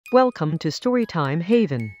Welcome to Storytime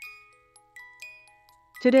Haven.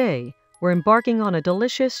 Today, we're embarking on a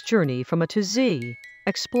delicious journey from A to Z,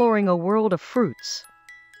 exploring a world of fruits.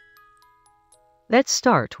 Let's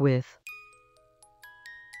start with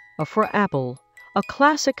A for apple, a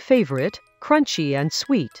classic favorite, crunchy and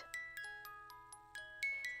sweet.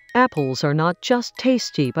 Apples are not just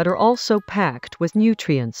tasty but are also packed with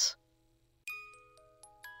nutrients.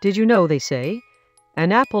 Did you know they say,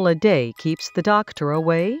 an apple a day keeps the doctor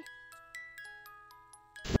away?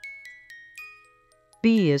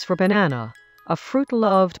 B is for banana, a fruit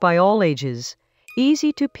loved by all ages,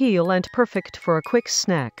 easy to peel and perfect for a quick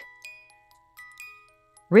snack.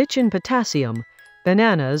 Rich in potassium,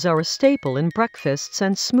 bananas are a staple in breakfasts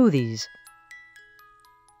and smoothies.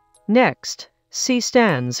 Next, C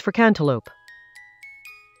stands for cantaloupe.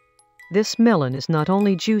 This melon is not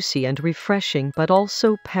only juicy and refreshing but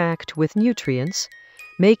also packed with nutrients,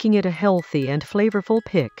 making it a healthy and flavorful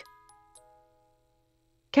pick.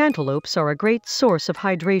 Cantaloupes are a great source of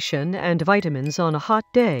hydration and vitamins on a hot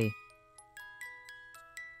day.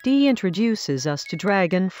 D introduces us to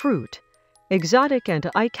dragon fruit, exotic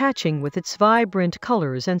and eye-catching with its vibrant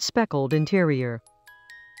colors and speckled interior.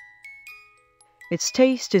 Its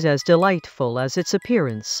taste is as delightful as its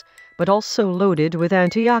appearance, but also loaded with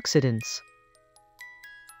antioxidants.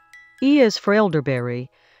 E is for elderberry,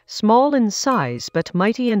 small in size but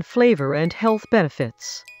mighty in flavor and health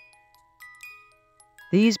benefits.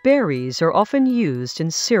 These berries are often used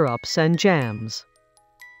in syrups and jams.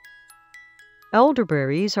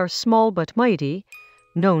 Elderberries are small but mighty,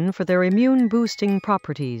 known for their immune-boosting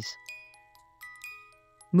properties.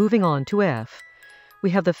 Moving on to F, we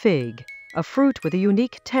have the fig, a fruit with a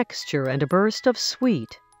unique texture and a burst of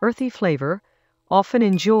sweet, earthy flavor, often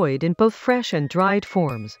enjoyed in both fresh and dried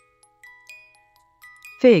forms.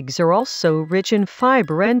 Figs are also rich in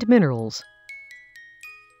fiber and minerals.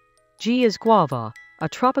 G is guava, a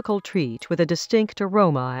tropical treat with a distinct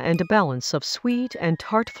aroma and a balance of sweet and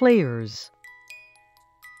tart flavors.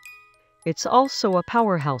 It's also a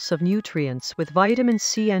powerhouse of nutrients with vitamin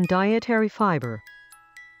C and dietary fiber.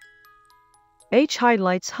 H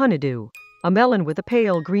highlights honeydew, a melon with a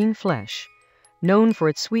pale green flesh, known for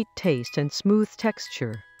its sweet taste and smooth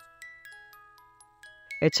texture.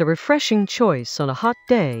 It's a refreshing choice on a hot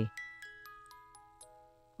day.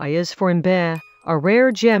 I is for imbe, a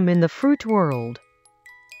rare gem in the fruit world.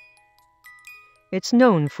 It's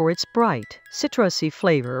known for its bright, citrusy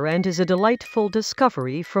flavor and is a delightful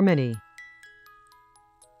discovery for many.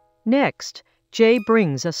 Next, J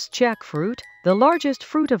brings us jackfruit, the largest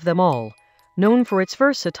fruit of them all, known for its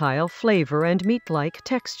versatile flavor and meat-like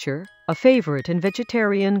texture, a favorite in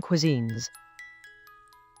vegetarian cuisines.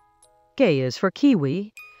 K is for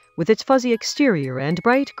kiwi, with its fuzzy exterior and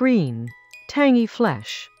bright green, tangy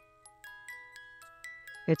flesh.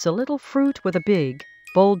 It's a little fruit with a big,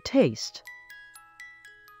 bold taste.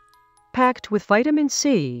 Packed with vitamin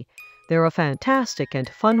C, they're a fantastic and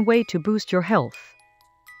fun way to boost your health.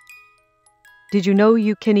 Did you know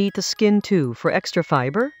you can eat the skin too for extra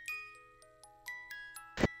fiber?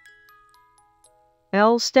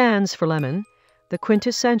 L stands for lemon, the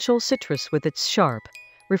quintessential citrus with its sharp,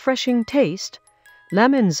 refreshing taste.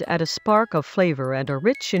 Lemons add a spark of flavor and are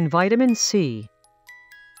rich in vitamin C.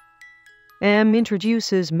 M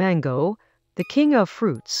introduces mango, the king of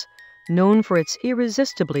fruits, known for its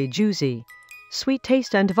irresistibly juicy, sweet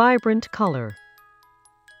taste and vibrant color.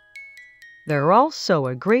 They're also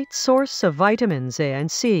a great source of vitamins A and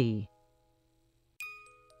C.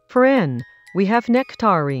 For N, we have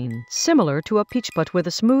nectarine, similar to a peach but with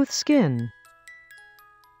a smooth skin.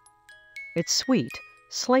 It's sweet,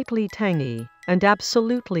 slightly tangy, and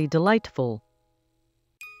absolutely delightful.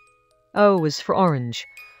 O is for orange,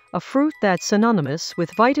 a fruit that's synonymous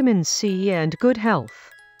with vitamin C and good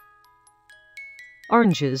health.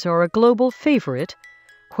 Oranges are a global favorite,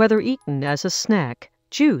 whether eaten as a snack,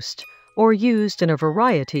 juiced, or used in a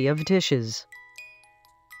variety of dishes.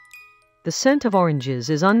 The scent of oranges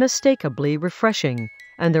is unmistakably refreshing,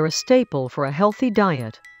 and they're a staple for a healthy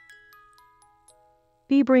diet.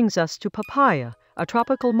 B brings us to papaya, a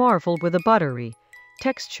tropical marvel with a buttery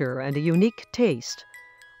texture and a unique taste,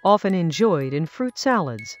 often enjoyed in fruit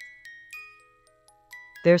salads.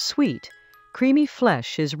 Their sweet, creamy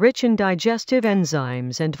flesh is rich in digestive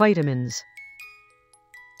enzymes and vitamins.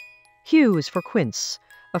 Q is for quince,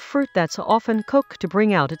 a fruit that's often cooked to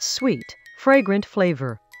bring out its sweet, fragrant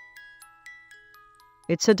flavor.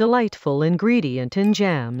 It's a delightful ingredient in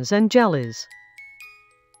jams and jellies.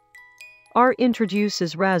 R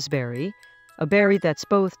introduces raspberry, a berry that's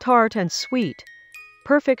both tart and sweet,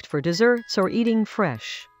 perfect for desserts or eating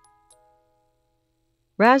fresh.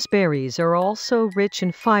 Raspberries are also rich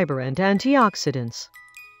in fiber and antioxidants.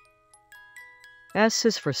 S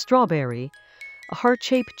is for strawberry, a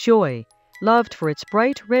heart-shaped joy, loved for its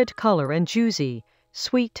bright red color and juicy,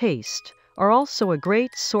 sweet taste, are also a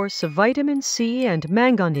great source of vitamin C and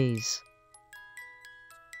manganese.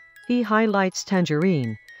 He highlights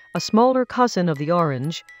tangerine, a smaller cousin of the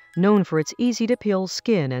orange, known for its easy-to-peel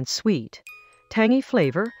skin and sweet, tangy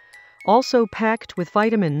flavor, also packed with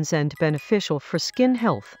vitamins and beneficial for skin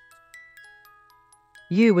health.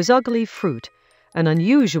 U is ugly fruit, an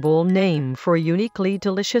unusual name for a uniquely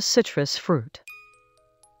delicious citrus fruit.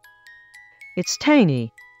 It's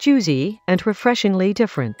tangy, juicy, and refreshingly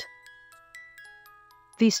different.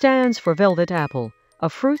 V stands for velvet apple, a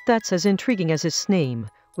fruit that's as intriguing as its name,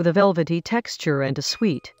 with a velvety texture and a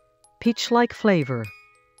sweet, peach-like flavor.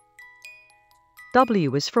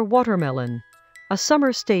 W is for watermelon, a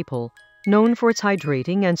summer staple, known for its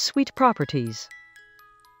hydrating and sweet properties.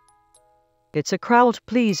 It's a crowd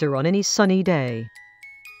pleaser on any sunny day.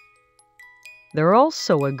 They're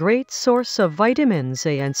also a great source of vitamins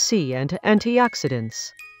A and C and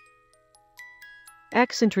antioxidants.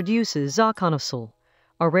 X introduces Zucchini,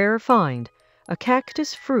 a rare find, a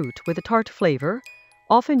cactus fruit with a tart flavor,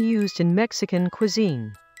 often used in Mexican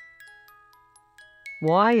cuisine.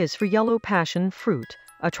 Y is for yellow passion fruit,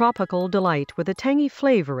 a tropical delight with a tangy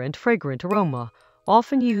flavor and fragrant aroma,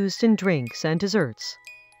 often used in drinks and desserts.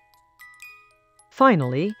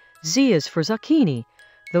 Finally, Z is for zucchini.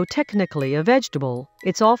 Though technically a vegetable,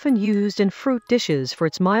 it's often used in fruit dishes for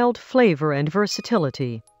its mild flavor and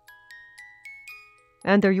versatility.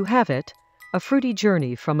 And there you have it, a fruity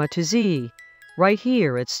journey from A to Z, right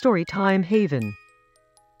here at Storytime Haven.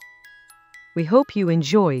 We hope you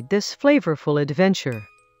enjoyed this flavorful adventure.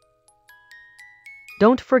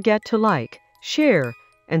 Don't forget to like, share,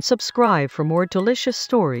 and subscribe for more delicious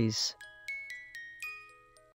stories.